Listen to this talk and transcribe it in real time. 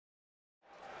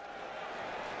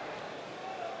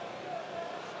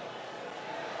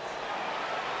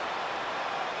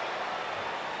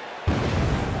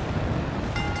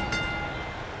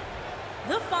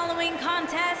following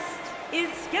contest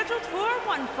is scheduled for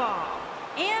one fall,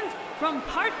 and from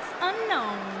parts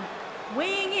unknown,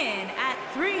 weighing in at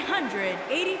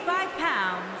 385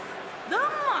 pounds, the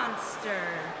Monster.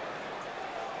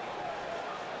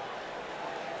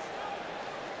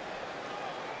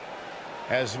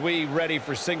 As we ready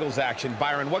for singles action,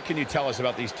 Byron, what can you tell us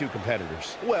about these two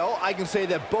competitors? Well, I can say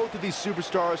that both of these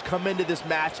superstars come into this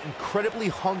match incredibly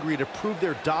hungry to prove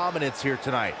their dominance here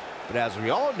tonight. But as we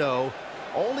all know,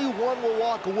 only one will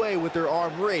walk away with their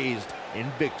arm raised in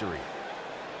victory.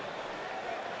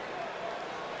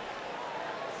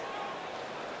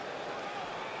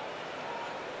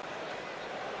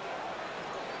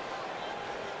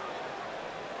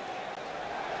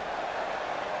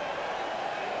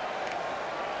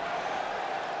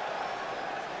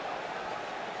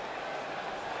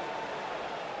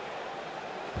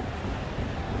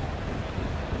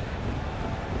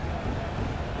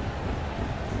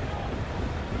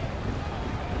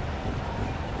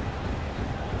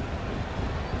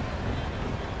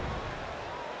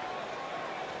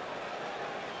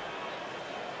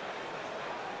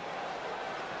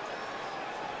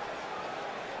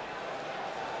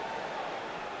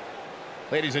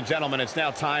 Ladies and gentlemen, it's now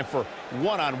time for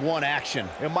one-on-one action.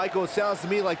 And Michael, it sounds to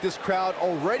me like this crowd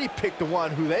already picked the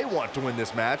one who they want to win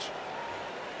this match.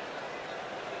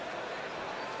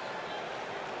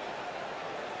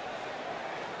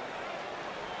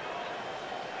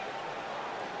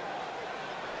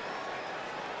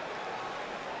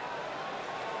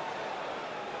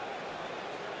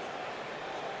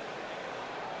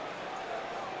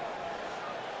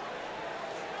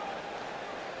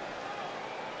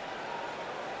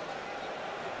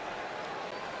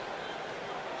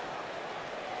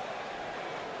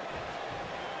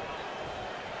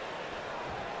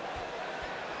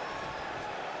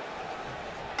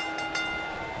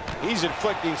 He's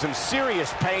inflicting some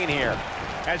serious pain here.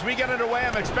 As we get underway,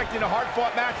 I'm expecting a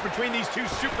hard-fought match between these two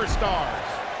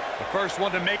superstars. The first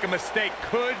one to make a mistake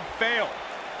could fail.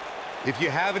 If you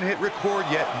haven't hit record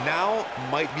yet, now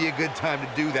might be a good time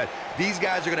to do that. These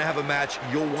guys are going to have a match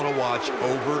you'll want to watch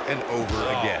over and over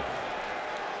again.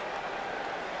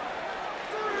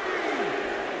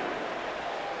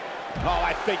 Oh,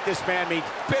 I think this man means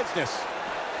business.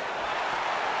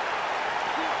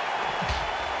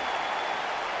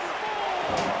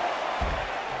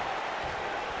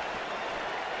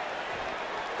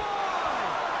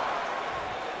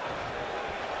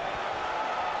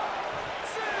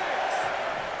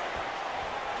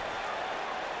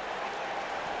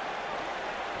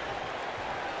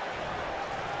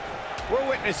 We're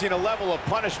witnessing a level of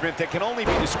punishment that can only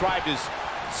be described as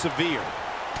severe.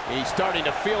 He's starting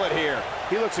to feel it here.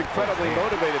 He looks incredibly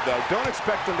motivated, though. Don't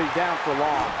expect him to be down for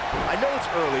long. I know it's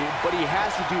early, but he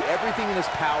has to do everything in his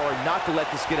power not to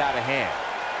let this get out of hand.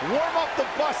 Warm up the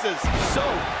buses. So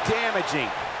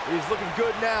damaging. He's looking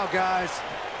good now, guys.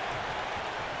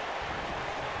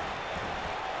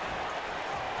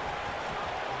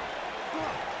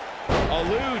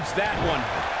 Eludes that one.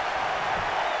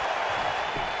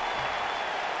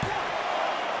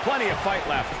 Plenty of fight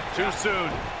left. Too soon.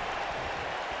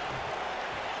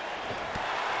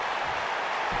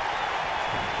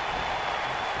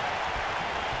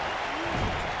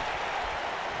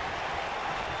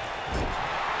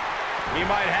 He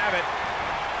might have it.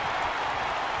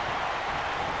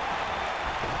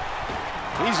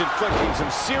 He's inflicting some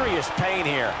serious pain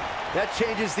here. That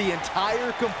changes the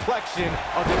entire complexion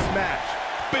of this match.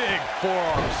 Big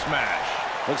forearm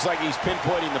smash. Looks like he's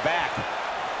pinpointing the back.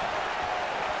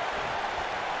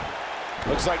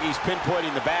 Looks like he's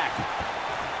pinpointing the back.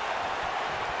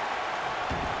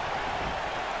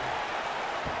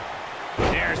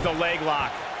 There's the leg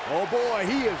lock. Oh boy,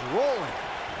 he is rolling.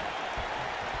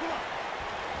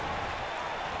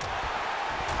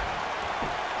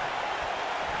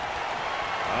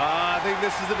 I think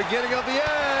this is the beginning of the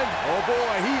end. Oh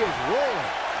boy, he is rolling.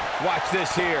 Watch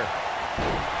this here.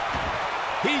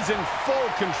 He's in full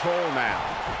control now.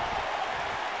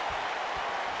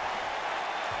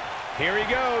 Here he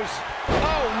goes.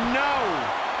 Oh, no.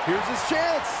 Here's his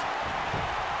chance.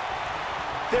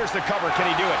 There's the cover. Can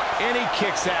he do it? And he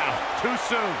kicks out. Too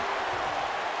soon.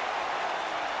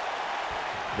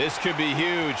 This could be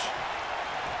huge.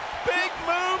 Big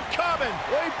move coming.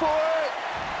 Wait for it.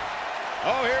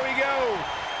 Oh, here we go.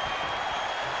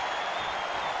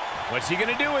 What's he going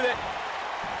to do with it?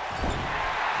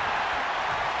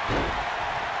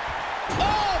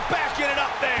 Oh, backing it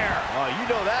up there. Oh, you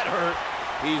know that hurt.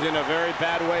 He's in a very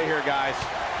bad way here, guys.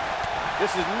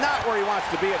 This is not where he wants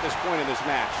to be at this point in this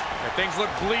match. Yeah, things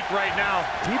look bleak right now.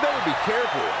 He better be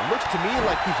careful. It looks to me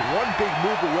like he's one big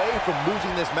move away from losing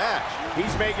this match.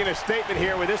 He's making a statement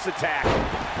here with this attack.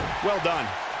 Well done.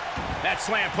 That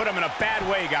slam put him in a bad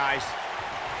way, guys.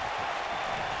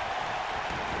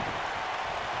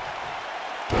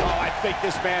 Oh, I think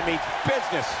this man means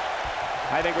business.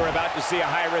 I think we're about to see a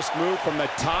high-risk move from the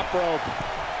top rope.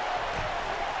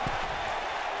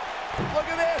 Look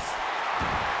at this.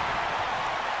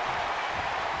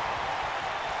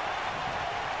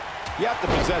 You have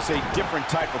to possess a different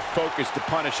type of focus to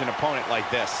punish an opponent like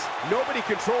this. Nobody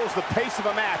controls the pace of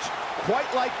a match quite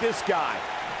like this guy.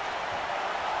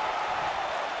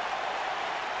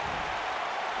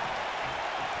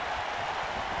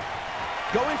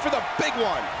 Going for the big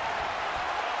one.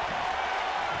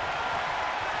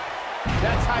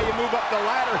 That's how you move up the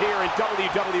ladder here in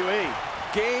WWE.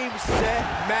 Game, set,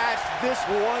 match. This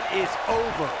one is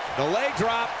over. The leg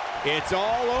drop. It's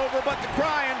all over but the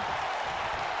crying.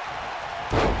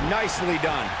 Nicely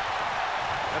done.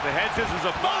 And the head scissors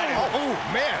are fine. Oh,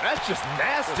 man, that's just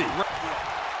nasty.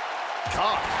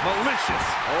 God, malicious.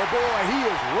 Oh, boy, he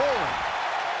is rolling.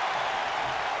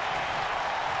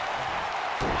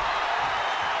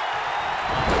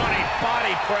 Running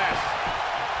body press.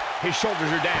 His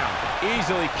shoulders are down.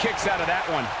 Easily kicks out of that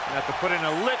one. You have to put in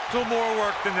a little more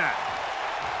work than that.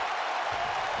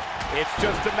 It's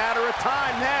just a matter of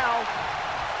time now.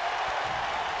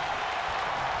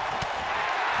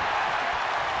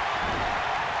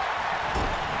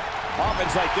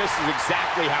 Offense like this is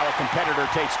exactly how a competitor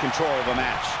takes control of a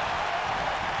match.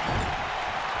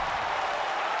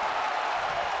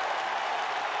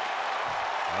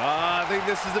 I think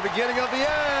this is the beginning of the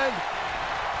end.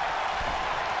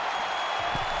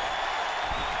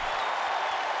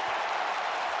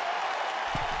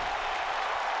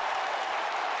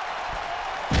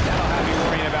 That'll have you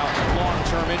worrying about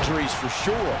long-term injuries for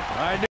sure. I knew